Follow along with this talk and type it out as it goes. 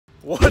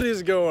What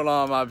is going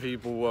on, my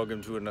people?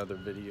 Welcome to another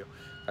video.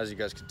 As you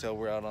guys can tell,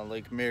 we're out on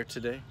Lake Mare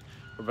today.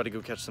 We're about to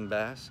go catch some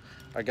bass.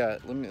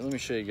 Let me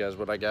show you guys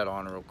what I got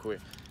on real quick.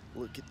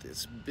 Look at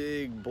this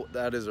big,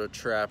 that is a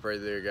trap right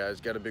there, guys.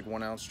 Got a big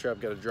 1 ounce trap,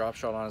 got a drop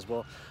shot on as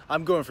well.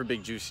 I'm going for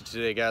big juicy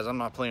today, guys. I'm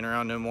not playing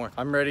around no more.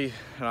 I'm ready,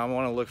 and I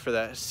want to look for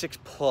that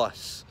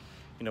 6+.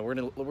 You know, we're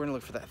gonna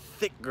look for that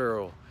thick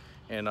girl.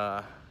 And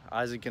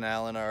Isaac and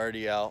Alan are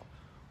already out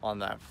on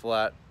that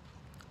flat.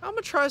 I'm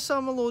gonna try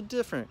something a little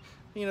different.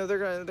 You know, they're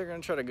gonna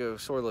try to go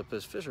sore lip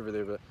this fish over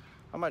there, but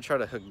I might try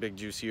to hook big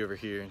juicy over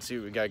here and see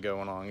what we got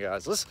going on,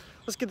 guys. Let's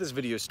get this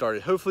video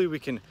started. Hopefully we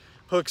can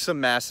hook some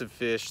massive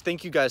fish.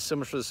 Thank you guys so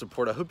much for the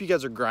support. I hope you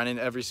guys are grinding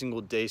every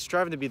single day,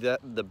 striving to be the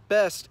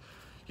best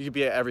you can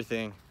be at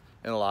everything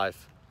in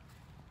life.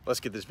 Let's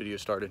get this video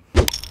started.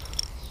 Look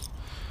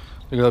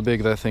at how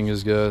big that thing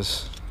is,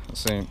 guys.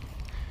 This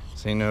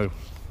ain't no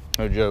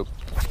joke.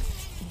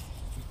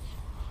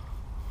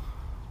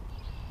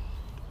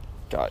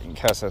 God, you can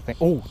cast that thing.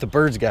 Oh, the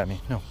bird's got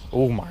me. No.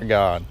 Oh my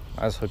God.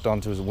 I just hooked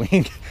onto his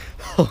wing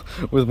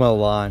with my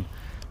line.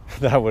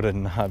 That would have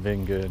not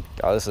been good.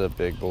 God, this is a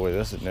big boy.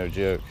 This is no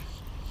joke.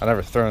 I've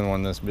never thrown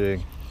one this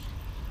big.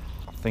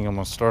 I think I'm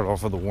gonna start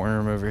off with a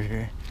worm over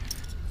here.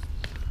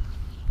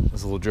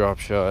 This little drop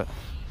shot.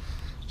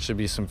 Should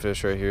be some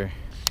fish right here.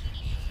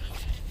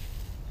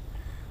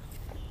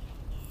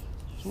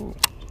 Ooh.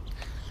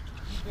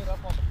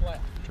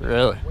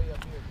 Really?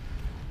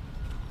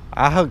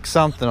 I hooked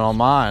something on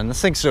mine.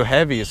 This thing's so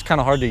heavy, it's kind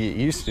of hard to get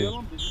used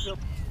to.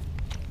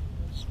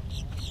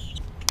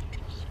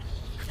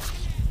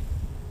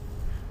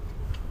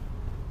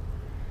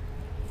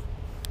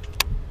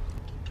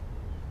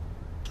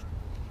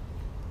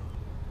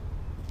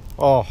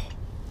 Oh.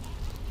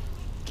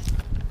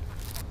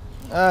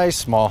 He's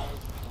small.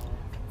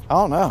 I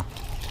don't know.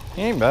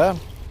 He ain't bad.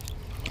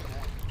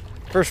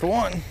 First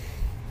one.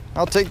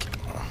 I'll take it.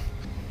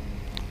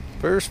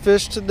 First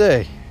fish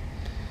today.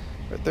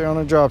 Right there on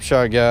a drop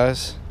shot,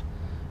 guys.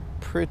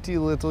 Pretty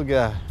little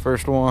guy.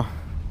 First one.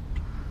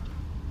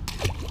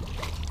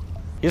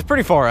 He was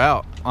pretty far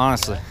out,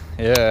 honestly.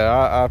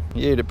 Yeah,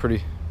 he ate it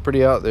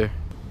pretty out there.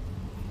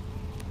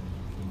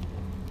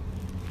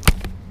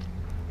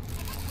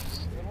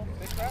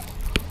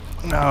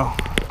 No,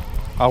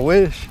 I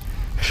wish.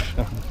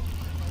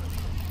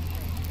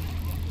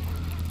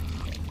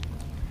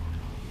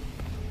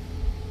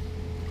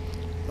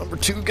 Number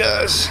 2,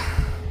 guys.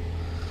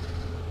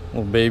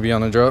 Little baby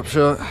on a drop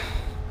shot.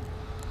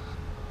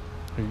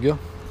 There you go.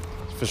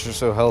 Fish are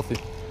so healthy.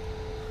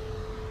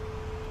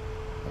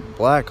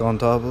 Black on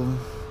top of him.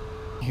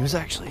 He was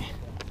actually.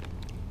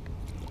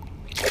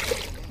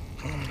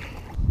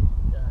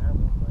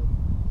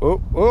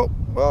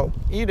 Oh,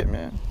 eat it,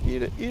 man.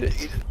 Eat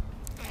it.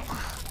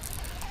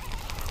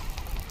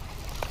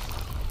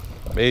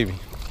 Baby.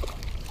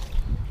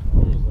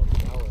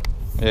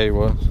 Yeah, he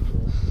was.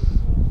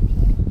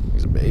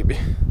 He's a baby.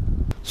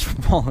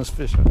 Smallest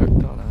fish I've ever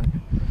caught out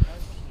here.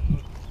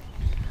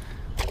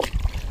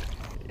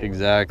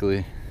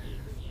 Exactly.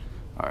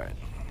 All right.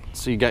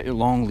 So you got your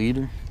long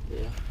leader. Yeah.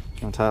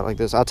 You want to tie it like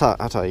this? I'll tie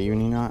a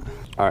uni knot.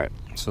 All right.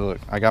 So look,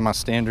 I got my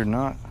standard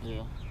knot.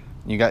 Yeah.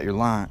 You got your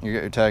line. You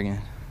got your tag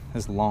in.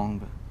 It's long,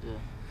 but yeah.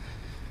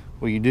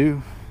 What you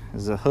do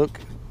is the hook.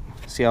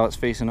 See how it's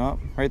facing up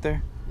right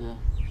there? Yeah.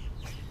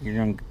 You're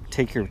gonna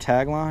take your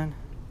tag line.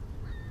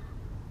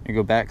 You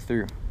go back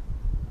through.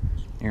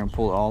 You're gonna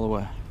pull it all the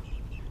way.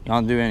 You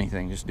don't do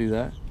anything, just do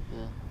that.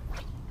 Yeah.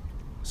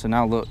 So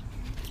now look.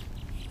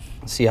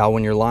 See how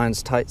when your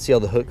line's tight, see how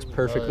the hook's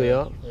perfectly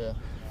up? Yeah.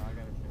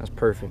 That's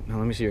perfect. Now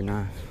let me see your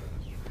knife.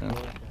 Yeah.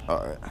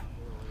 All right.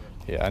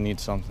 Yeah, I need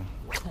something.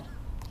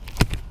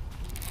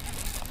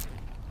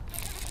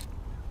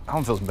 That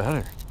one feels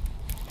better.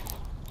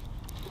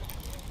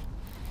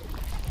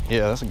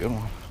 Yeah, that's a good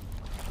one.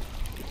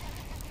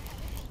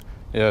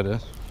 Yeah, it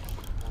is.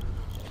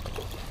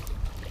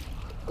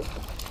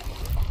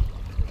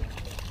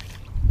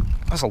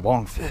 That's a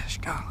long fish,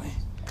 golly.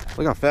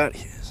 Look how fat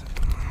he is.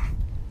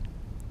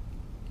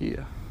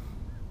 Yeah.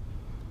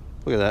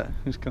 Look at that.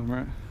 He's coming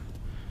right.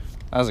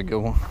 That was a good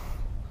one.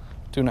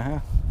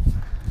 2.5.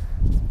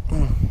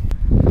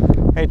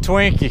 Hey,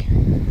 Twinkie.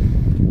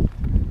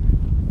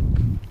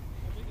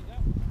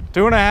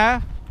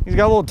 2.5. He's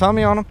got a little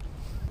tummy on him.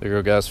 There you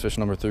go, guys. Fish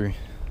number 3.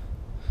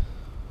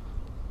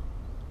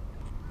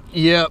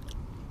 Yep.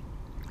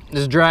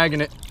 Just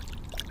dragging it.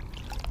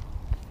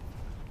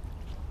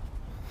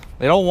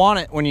 They don't want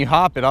it when you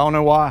hop it. I don't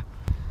know why.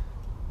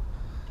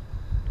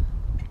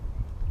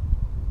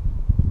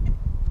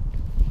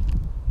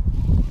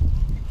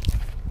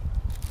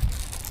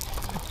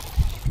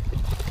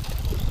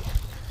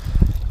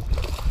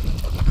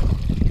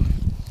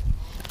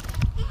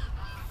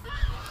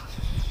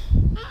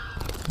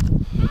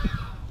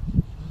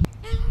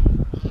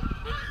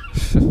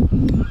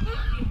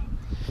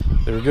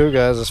 There we go,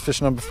 guys. That's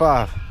fish number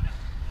 5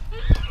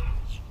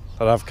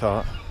 that I've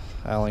caught.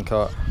 Alan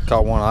caught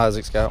one,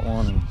 Isaac's got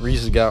one, and Reese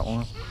has got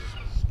one.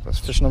 That's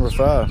fish number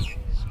 5.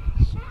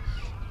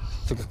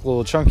 Took a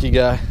little chunky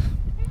guy.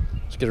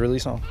 It's Get a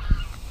release on.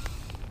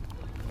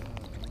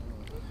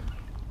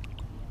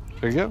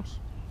 There he goes.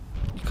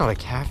 You caught a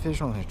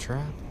catfish on that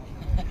trap?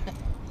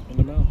 In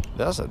the mouth.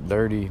 That's a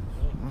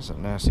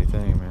nasty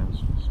thing, man.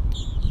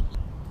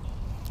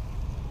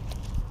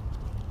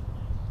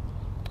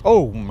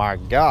 Oh my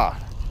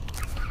God.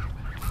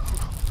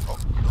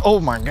 Oh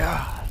my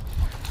God.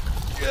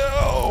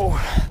 Yo.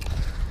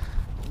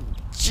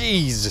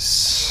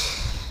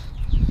 Jesus.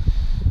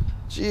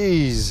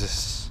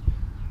 Jesus.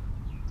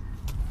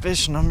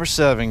 Fish number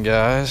 7,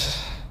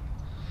 guys.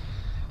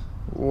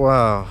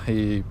 Wow,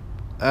 he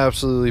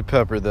absolutely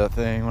peppered that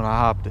thing when I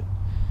hopped it.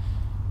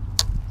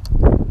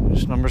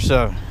 Fish number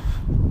 7.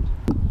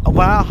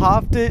 When I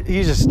hopped it,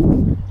 he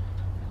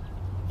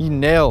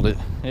nailed it.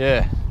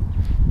 Yeah.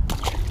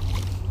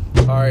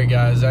 All right,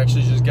 guys,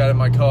 actually just got in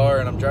my car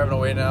and I'm driving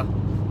away now.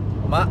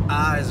 My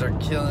eyes are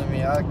killing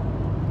me. I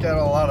got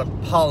a lot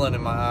of pollen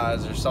in my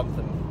eyes or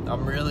something.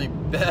 I'm really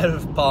bad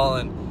with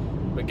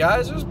pollen. But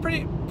guys, it was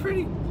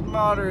pretty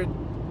moderate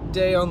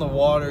day on the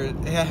water.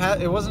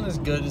 It wasn't as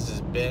good as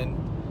it's been.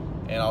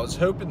 And I was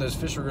hoping those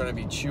fish were gonna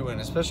be chewing,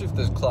 especially if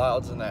there's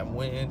clouds and that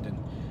wind. And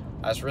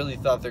I just really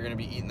thought they're gonna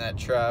be eating that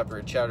trap or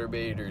a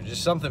chatterbait or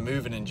just something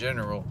moving in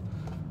general.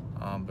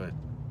 But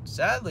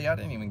sadly, I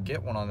didn't even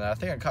get one on that. I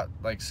think I caught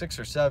like 6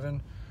 or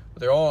 7, but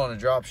they're all on a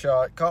drop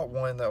shot. Caught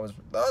one that was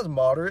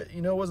moderate.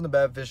 You know, it wasn't a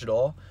bad fish at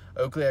all.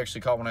 Oakley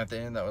actually caught one at the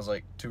end that was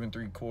like 2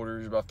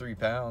 3/4, about 3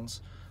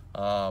 pounds.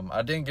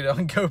 I didn't get it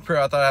on GoPro.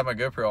 I thought I had my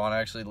GoPro on. I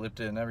actually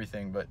lipped it and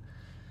everything. But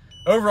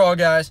overall,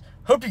 guys,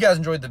 hope you guys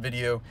enjoyed the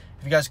video.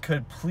 If you guys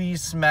could,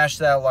 please smash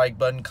that like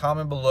button,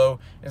 comment below,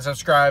 and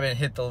subscribe and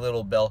hit the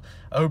little bell.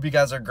 I hope you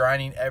guys are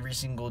grinding every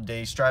single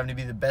day, striving to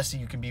be the best that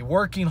you can be,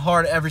 working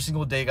hard every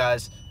single day,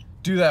 guys.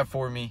 Do that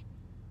for me.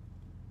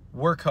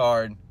 Work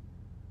hard,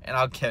 and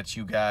I'll catch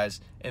you guys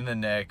in the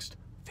next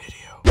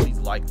video. Please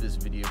like this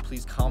video.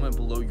 Please comment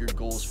below your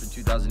goals for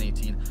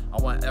 2018.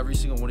 I want every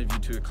single one of you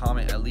to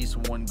comment at least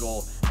one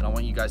goal, and I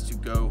want you guys to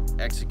go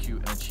execute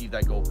and achieve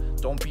that goal.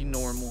 Don't be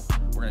normal.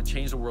 We're going to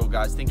change the world,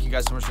 guys. Thank you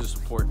guys so much for the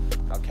support.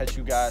 I'll catch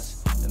you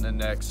guys in the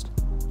next